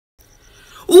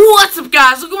What's up,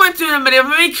 guys? Welcome back to another video. I'm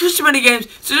making Christian Money Games.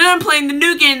 So today I'm playing the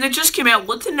new game that just came out.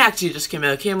 Well, it didn't actually just came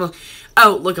out. It came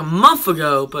out like a month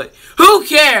ago, but who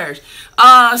cares?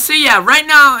 So yeah, right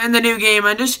now in the new game,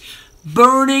 I'm just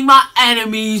burning my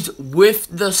enemies with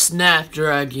the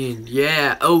Snapdragon.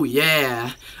 Yeah, oh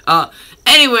yeah.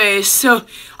 Anyways, so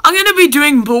I'm gonna be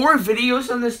doing more videos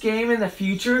on this game in the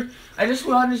future. I just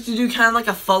wanted to do kind of like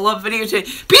a follow-up video to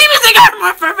PVZ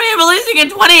GW3 releasing in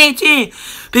 2018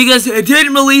 because it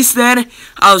didn't release then.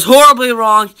 I was horribly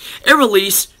wrong. It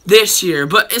released this year,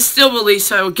 but it still released,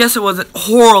 so I guess it wasn't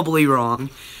horribly wrong.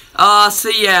 So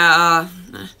yeah,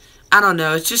 I don't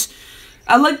know. It's just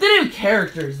I like the new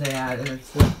characters they added.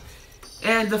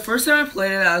 And the first time I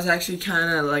played it, I was actually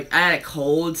kind of like I had a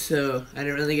cold, so I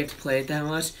didn't really get to play it that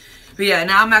much. But yeah,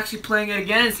 now I'm actually playing it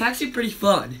again. It's actually pretty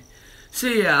fun. So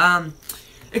yeah,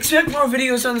 expect more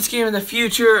videos on this game in the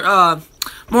future.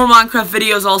 More Minecraft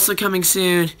videos also coming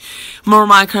soon. More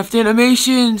Minecraft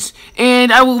animations.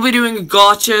 And I will be doing a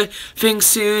gacha thing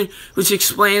soon, which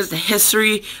explains the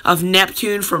history of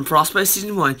Neptune from Frostbite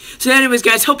Season 1. So anyways,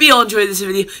 guys, hope you all enjoyed this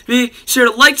video. Be sure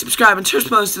to like, subscribe, and turn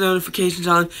post notifications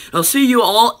on. I'll see you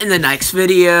all in the next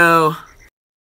video.